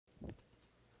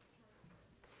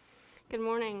Good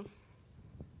morning.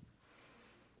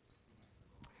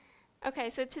 Okay,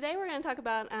 so today we're going to talk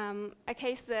about a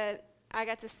case that I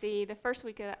got to see the first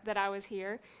week that I was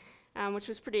here, which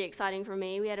was pretty exciting for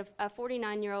me. We had a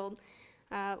 49-year-old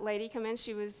lady come in.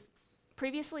 She was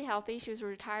previously healthy. She was a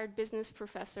retired business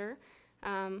professor,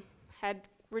 had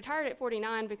retired at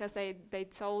 49 because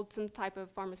they'd sold some type of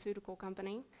pharmaceutical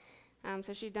company,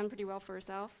 so she'd done pretty well for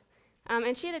herself.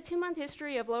 And she had a 2-month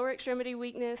history of lower extremity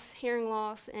weakness, hearing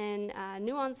loss, and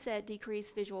new onset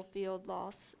decreased visual field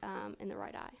loss in the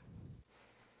right eye.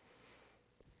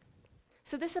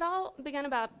 So this had all begun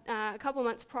about a couple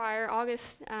months prior,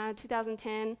 August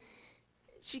 2010.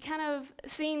 She kind of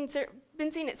been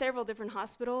seen at several different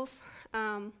hospitals.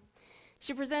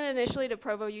 She presented initially to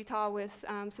Provo, Utah with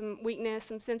some weakness,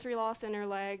 some sensory loss in her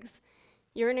legs,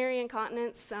 urinary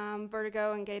incontinence,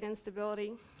 vertigo, and gait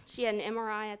instability. She had an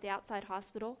MRI at the outside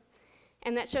hospital,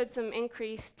 and that showed some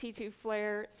increased T2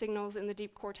 flare signals in the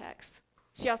deep cortex.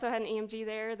 She also had an EMG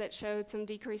there that showed some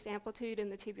decreased amplitude in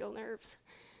the tibial nerves.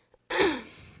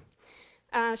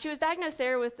 She was diagnosed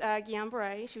there with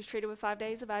Guillain-Barré. She was treated with 5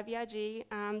 days of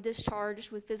IVIG,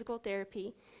 discharged with physical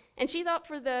therapy, and she thought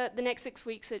for the next 6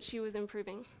 weeks that she was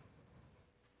improving.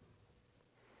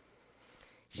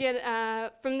 She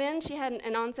had, from then, she had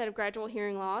an onset of gradual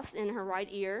hearing loss in her right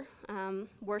ear,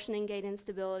 worsening gait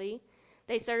instability.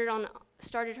 They started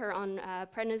her on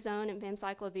prednisone and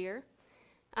famciclovir.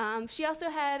 She also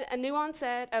had a new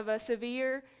onset of a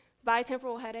severe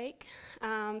bitemporal headache,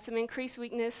 some increased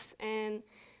weakness and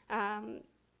kind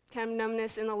of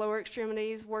numbness in the lower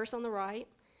extremities, worse on the right.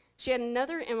 She had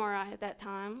another MRI at that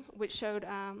time, which showed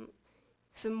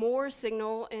some more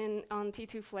signal on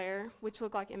T2 flare, which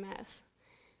looked like MS.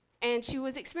 And she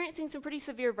was experiencing some pretty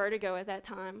severe vertigo at that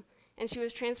time, and she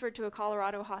was transferred to a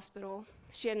Colorado hospital.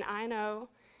 She had an INO.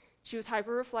 She was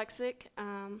hyperreflexic.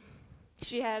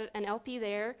 She had an LP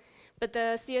there, but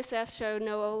the CSF showed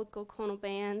no oligoclonal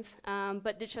bands,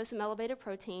 but did show some elevated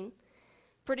protein.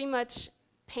 Pretty much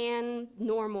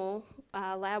pan-normal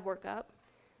lab workup.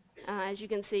 As you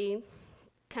can see,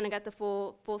 kind of got the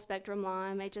full spectrum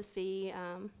Lyme, HSV,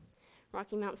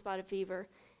 Rocky Mountain spotted fever.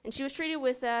 And she was treated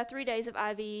with 3 days of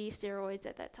IV steroids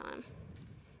at that time.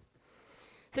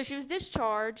 So she was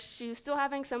discharged. She was still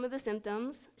having some of the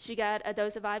symptoms. She got a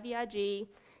dose of IVIG,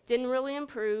 didn't really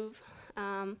improve.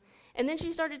 And then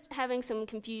she started having some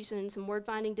confusion, some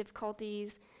word-finding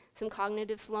difficulties, some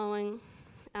cognitive slowing.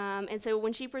 And so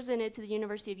when she presented to the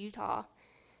University of Utah,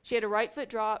 she had a right foot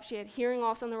drop, she had hearing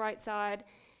loss on the right side,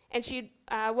 and she'd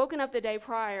woken up the day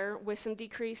prior with some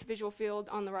decreased visual field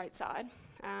on the right side.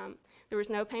 There was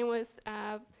no pain with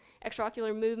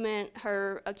extraocular movement.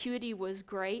 Her acuity was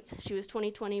great. She was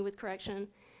 20/20 with correction,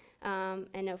 and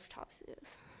no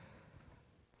photopsias.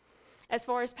 As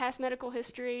far as past medical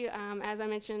history, as I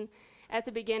mentioned at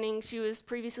the beginning, she was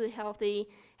previously healthy,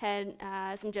 had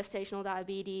some gestational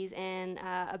diabetes, and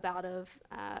a bout of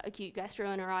acute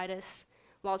gastroenteritis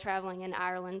while traveling in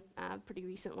Ireland pretty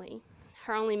recently.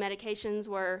 Her only medications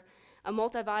were a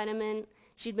multivitamin.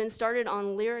 She'd been started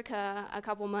on Lyrica a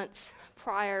couple months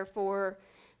prior for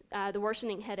the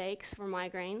worsening headaches for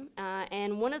migraine,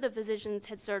 and one of the physicians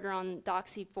had started her on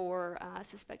Doxy for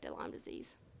suspected Lyme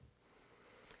disease.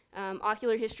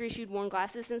 Ocular history, she'd worn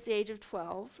glasses since the age of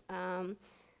 12. And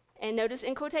notice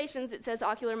in quotations it says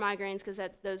ocular migraines because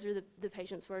those are the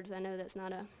patient's words. I know that's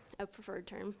not a preferred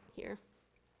term here.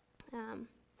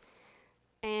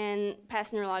 And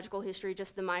past neurological history,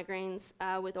 just the migraines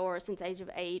with aura since age of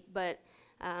 8, but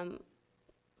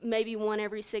maybe one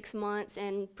every 6 months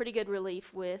and pretty good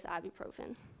relief with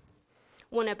ibuprofen.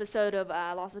 One episode of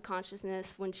loss of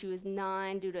consciousness when she was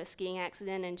 9 due to a skiing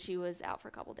accident, and she was out for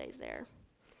a couple days there.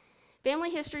 Family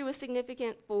history was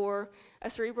significant for a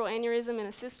cerebral aneurysm in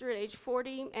a sister at age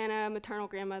 40 and a maternal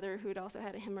grandmother who had also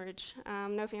had a hemorrhage.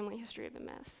 No family history of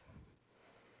MS.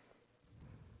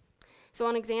 So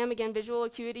on exam, again, visual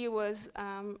acuity was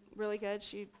really good.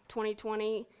 She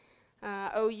 20/20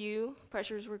 OU,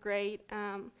 pressures were great.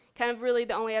 Kind of really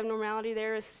the only abnormality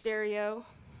there is stereo.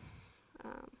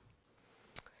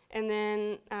 And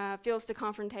then fields to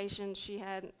confrontation, she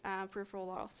had peripheral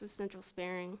loss with central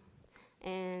sparing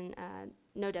and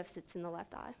no deficits in the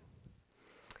left eye.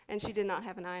 And she did not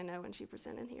have an INO when she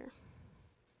presented here.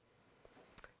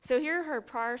 So here are her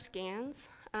prior scans.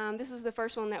 This is the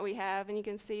first one that we have, and you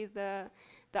can see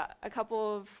a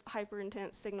couple of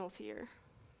hyper-intense signals here.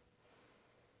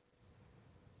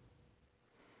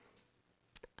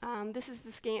 This is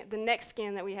the next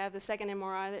scan that we have, the second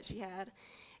MRI that she had.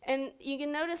 And you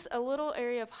can notice a little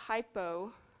area of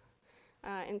hypo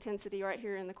intensity right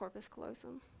here in the corpus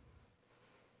callosum.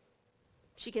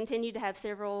 She continued to have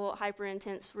several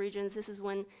hyperintense regions. This is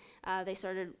when they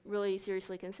started really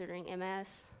seriously considering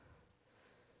MS.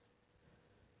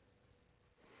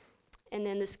 And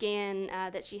then the scan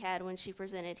that she had when she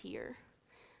presented here.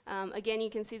 Again, you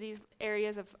can see these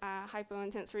areas of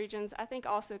hypointense regions. I think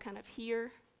also kind of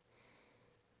here,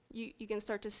 you can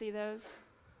start to see those.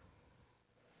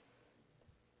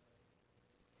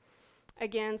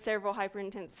 Again, several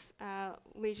hyperintense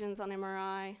lesions on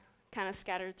MRI, kind of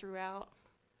scattered throughout.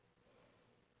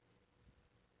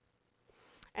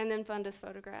 And then fundus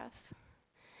photographs.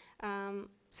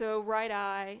 So right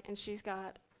eye, and she's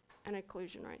got an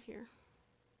occlusion right here.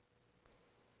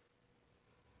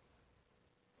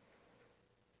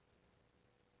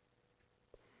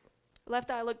 Left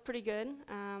eye looked pretty good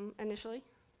initially.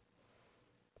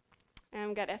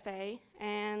 And got FA.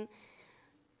 And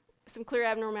some clear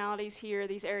abnormalities here,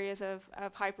 these areas of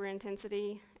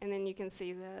hyperintensity. And then you can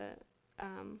see the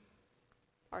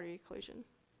artery occlusion.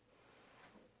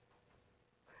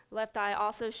 Left eye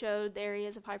also showed the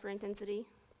areas of hyperintensity.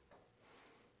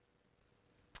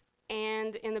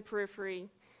 And in the periphery,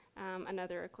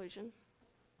 another occlusion.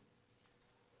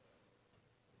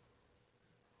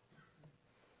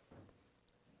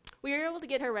 We were able to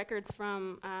get her records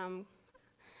from,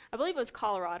 I believe it was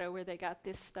Colorado where they got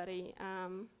this study,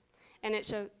 and it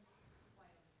showed,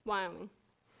 Wyoming.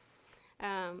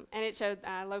 And it showed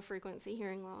low frequency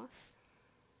hearing loss.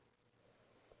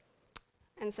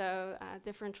 And so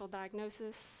differential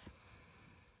diagnosis.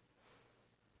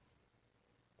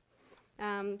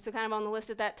 So kind of on the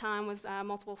list at that time was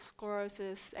multiple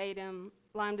sclerosis, ADEM,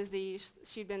 Lyme disease.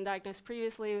 She'd been diagnosed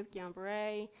previously with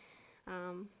Guillain-Barré,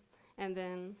 and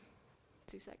then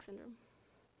Tay-Sachs syndrome.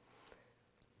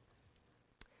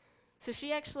 So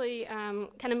she actually kind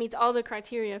of meets all the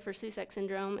criteria for Tay-Sachs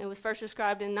syndrome. It was first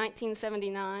described in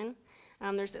 1979.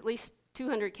 There's at least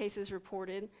 200 cases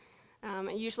reported.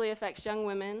 It usually affects young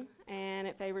women, and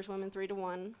it favors women 3 to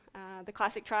 1. The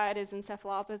classic triad is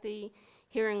encephalopathy,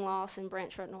 hearing loss, and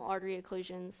branch retinal artery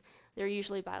occlusions. They're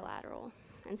usually bilateral,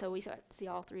 and so we see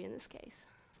all 3 in this case.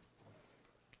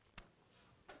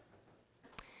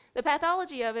 The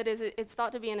pathology of it is it's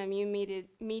thought to be an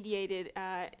immune-mediated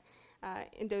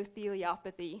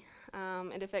endotheliopathy.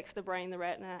 It affects the brain, the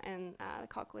retina, and the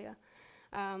cochlea.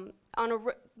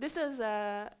 This is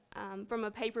from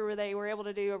a paper where they were able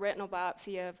to do a retinal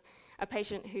biopsy of a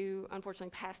patient who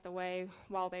unfortunately passed away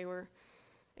while they were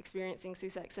experiencing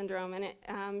Tay-Sachs syndrome.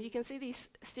 And you can see these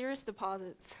serous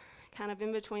deposits kind of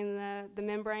in between the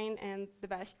membrane and the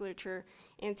vasculature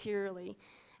anteriorly.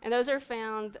 And those are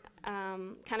found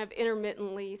kind of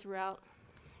intermittently throughout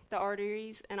the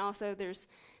arteries, and also there's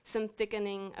some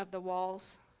thickening of the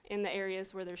walls in the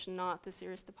areas where there's not the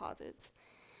serous deposits.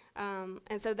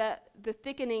 And so that the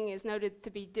thickening is noted to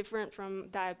be different from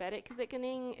diabetic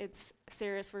thickening. It's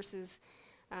serous versus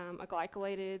a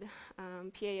glycolated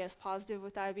PAS positive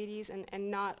with diabetes,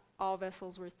 and not all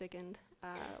vessels were thickened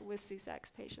with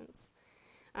Tay-Sachs patients.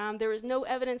 There was no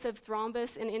evidence of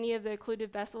thrombus in any of the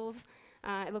occluded vessels.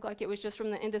 It looked like it was just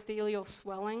from the endothelial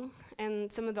swelling,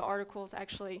 and some of the articles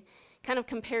actually kind of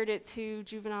compared it to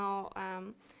juvenile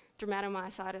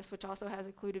dermatomyositis, which also has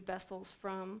occluded vessels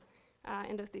from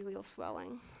endothelial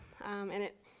swelling. And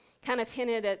it kind of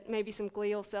hinted at maybe some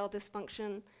glial cell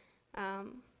dysfunction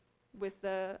with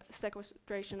the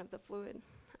sequestration of the fluid.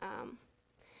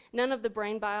 None of the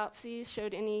brain biopsies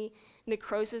showed any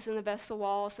necrosis in the vessel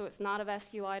wall, so it's not a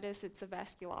vasculitis, it's a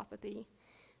vasculopathy.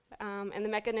 And the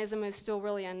mechanism is still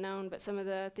really unknown, but some of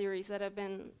the theories that have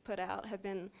been put out have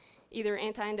been either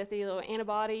anti-endothelial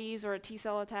antibodies or a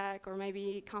T-cell attack or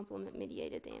maybe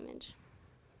complement-mediated damage.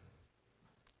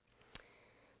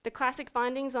 The classic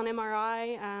findings on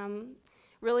MRI,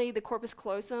 really the corpus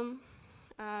callosum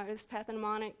is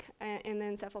pathognomonic in the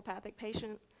encephalopathic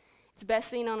patient. It's best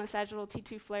seen on a sagittal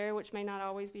T2 flare, which may not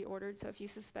always be ordered, so if you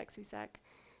suspect Tay-Sachs,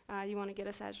 you want to get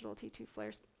a sagittal T2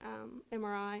 flare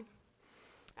MRI.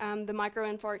 The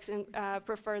microinfarcts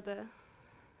prefer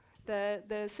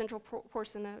the central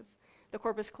portion of the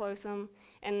corpus callosum,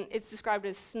 and it's described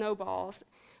as snowballs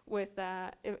with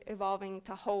evolving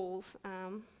to holes,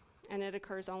 and it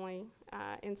occurs only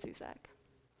in Tay-Sachs.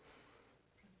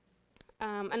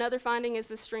 Another finding is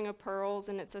the string of pearls,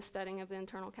 and it's a studying of the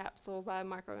internal capsule by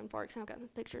microinfarcts. I've got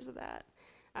pictures of that,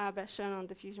 best shown on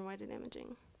diffusion-weighted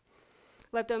imaging.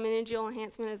 Leptomeningeal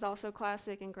enhancement is also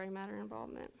classic, and gray matter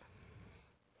involvement.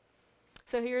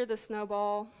 So here are the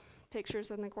snowball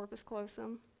pictures of the corpus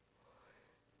callosum,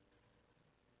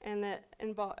 and that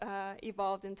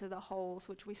evolved into the holes,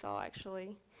 which we saw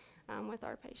actually with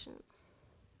our patient.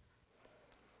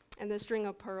 And the string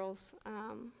of pearls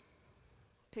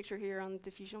picture here on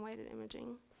diffusion-weighted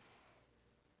imaging.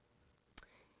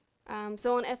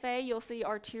 So on FA, you'll see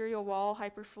arterial wall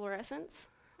hyperfluorescence.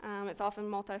 It's often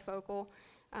multifocal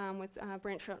with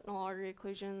branch retinal artery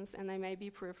occlusions, and they may be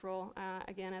peripheral.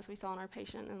 Again, as we saw in our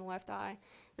patient in the left eye,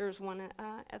 there's one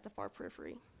at the far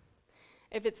periphery.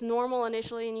 If it's normal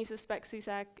initially and you suspect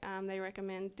SUSAC, they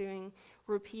recommend doing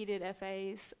repeated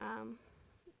FAs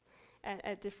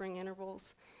at differing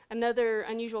intervals. Another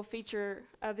unusual feature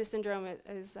of this syndrome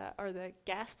are the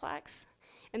gas plaques,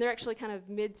 and they're actually kind of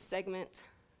mid-segment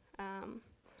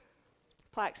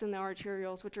plaques in the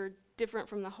arterioles, which are different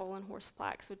from the hole and horse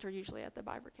plaques, which are usually at the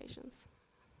bifurcations.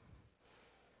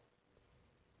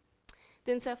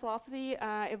 The encephalopathy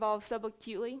evolves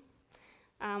subacutely.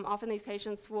 Often these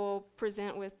patients will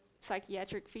present with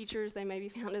psychiatric features. They may be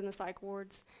found in the psych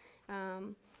wards.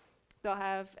 They'll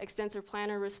have extensor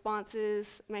plantar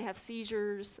responses, may have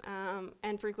seizures,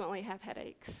 and frequently have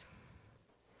headaches.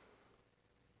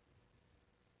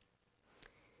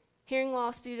 Hearing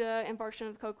loss due to infarction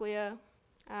of the cochlea,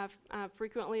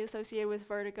 frequently associated with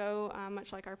vertigo,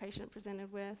 much like our patient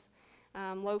presented with.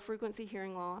 Low frequency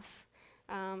hearing loss.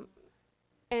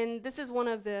 And this is one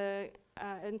of the,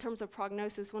 in terms of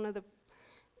prognosis, one of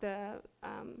the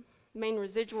main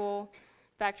residual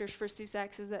factors for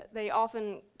SUSACs is that they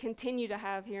often continue to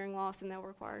have hearing loss and they'll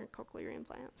require cochlear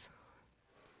implants.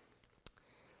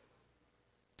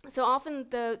 So often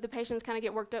the patients kind of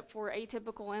get worked up for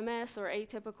atypical MS or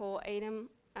atypical ATEM.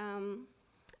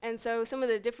 And so some of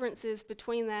the differences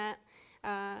between that,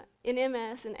 in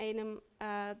MS and ATEM,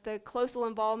 the closal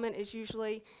involvement is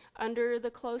usually under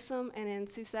the closum, and in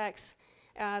SUSACs,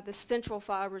 the central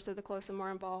fibers of the closum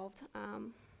are involved.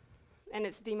 And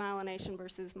it's demyelination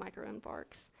versus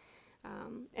microinfarcts.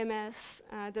 MS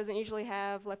doesn't usually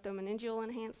have leptomeningeal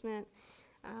enhancement,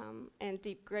 and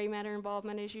deep gray matter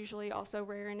involvement is usually also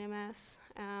rare in MS,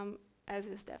 as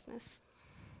is deafness.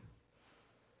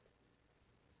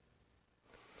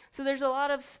 So there's a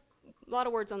lot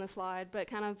of words on the slide, but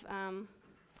kind of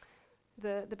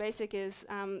the basic is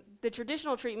the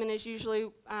traditional treatment is usually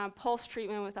pulse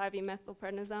treatment with IV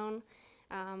methylprednisone,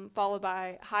 followed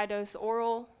by high-dose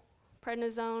oral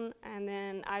prednisone, and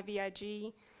then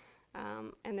IVIG,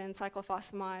 and then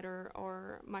cyclophosphamide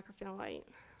or mycophenolate.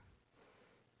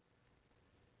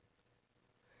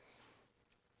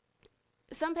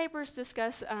 Some papers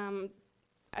discuss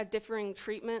a differing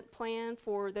treatment plan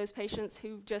for those patients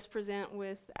who just present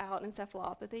without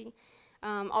encephalopathy.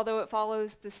 Although it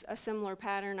follows a similar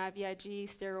pattern, IVIG,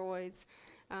 steroids,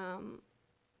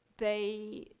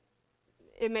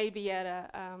 it may be at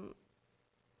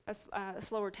a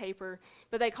slower taper,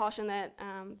 but they caution that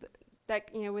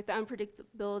with the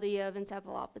unpredictability of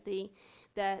encephalopathy,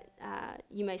 that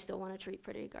you may still want to treat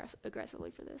pretty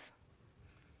aggressively for this.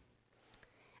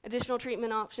 Additional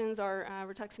treatment options are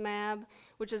rituximab,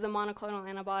 which is a monoclonal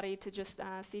antibody to just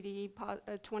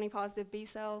CD20 positive B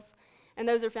cells. And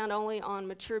those are found only on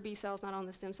mature B cells, not on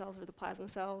the stem cells or the plasma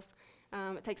cells.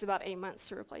 It takes about 8 months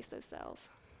to replace those cells.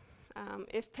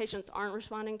 If patients aren't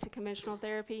responding to conventional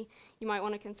therapy, you might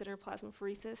want to consider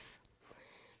plasmapheresis.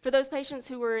 For those patients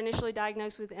who were initially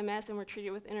diagnosed with MS and were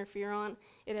treated with interferon,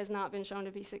 it has not been shown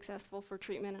to be successful for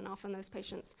treatment, and often those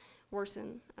patients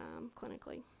worsen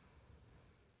clinically.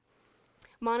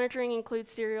 Monitoring includes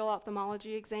serial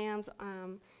ophthalmology exams,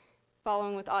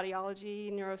 following with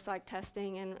audiology, neuropsych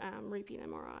testing, and repeat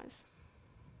MRIs.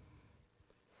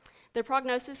 The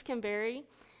prognosis can vary.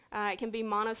 It can be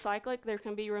monocyclic. There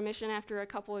can be remission after a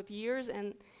couple of years,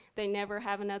 and they never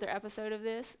have another episode of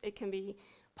this. It can be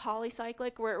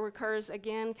polycyclic, where it recurs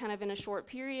again kind of in a short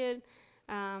period,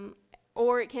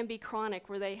 or it can be chronic,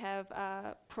 where they have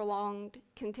a prolonged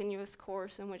continuous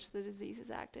course in which the disease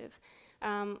is active.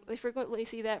 They frequently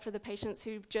see that for the patients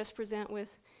who just present with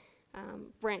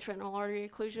branch retinal artery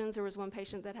occlusions. There was one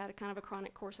patient that had a kind of a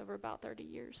chronic course over about 30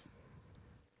 years.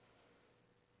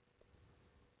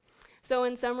 So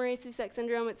in summary, SUSAC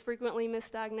syndrome, it's frequently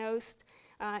misdiagnosed.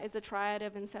 It's a triad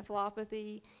of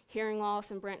encephalopathy, hearing loss,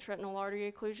 and branch retinal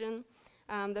artery occlusion.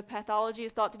 The pathology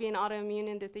is thought to be an autoimmune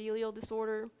endothelial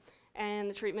disorder, and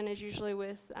the treatment is usually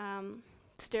with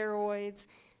steroids,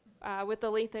 with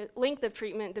the length of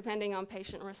treatment depending on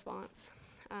patient response.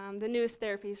 The newest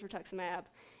therapy is rituximab,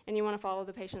 and you want to follow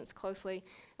the patients closely.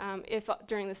 If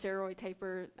during the steroid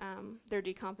taper they're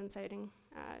decompensating,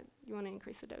 you want to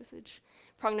increase the dosage.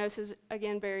 Prognosis,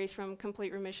 again, varies from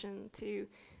complete remission to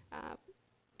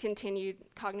continued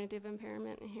cognitive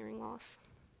impairment and hearing loss.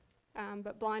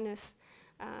 But blindness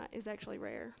is actually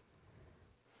rare.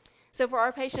 So for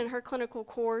our patient, her clinical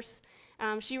course,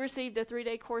 she received a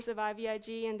 3-day course of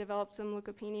IVIG and developed some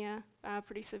leukopenia,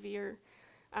 pretty severe.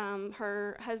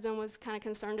 Her husband was kind of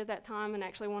concerned at that time and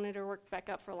actually wanted her worked back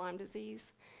up for Lyme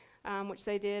disease, which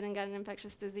they did and got an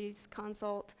infectious disease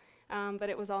consult, but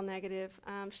it was all negative.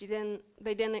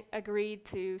 They didn't agree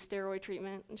to steroid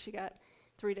treatment, and she got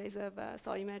 3 days of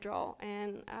Solumedrol,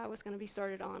 and was going to be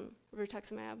started on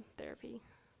rituximab therapy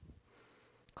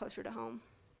closer to home.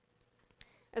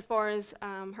 As far as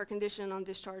her condition on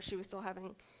discharge, she was still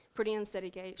having pretty unsteady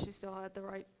gait. She still had the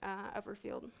right upper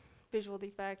field visual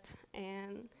defect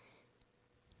and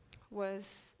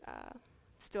was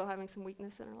still having some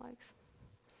weakness in her legs.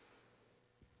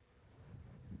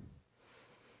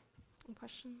 Any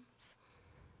questions?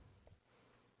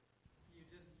 You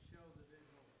didn't show the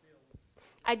visual fields.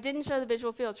 I didn't show the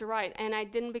visual fields, you're right, and I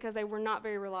didn't because they were not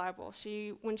very reliable.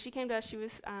 When she came to us, she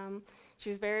was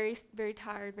very, very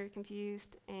tired, very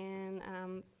confused, and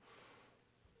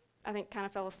I think kind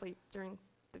of fell asleep during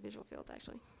the visual fields,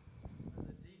 actually. Are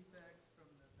the defects from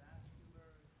the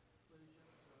vascular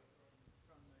occlusions or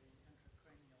from the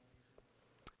intracranial lesions?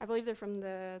 I believe they're from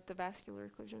the vascular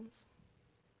occlusions.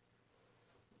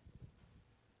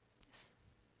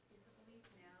 Is the belief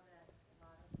now that a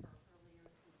lot of her earlier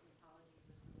symptomatology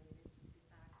was related to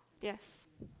Tay-Sachs? Yes.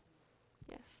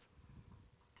 Yes.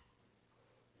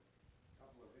 A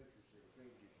couple of interesting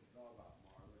things you should know about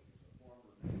Marla. She's a former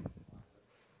Navy pilot.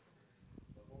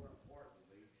 But more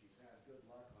importantly, she's had good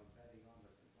luck on betting on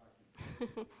the Kentucky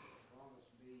Derby. She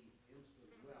promised me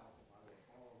instant wealth if I would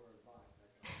follow her advice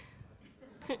next time.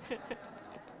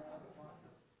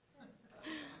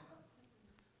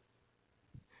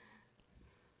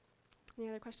 Any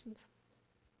other questions?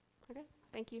 Okay,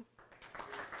 thank you.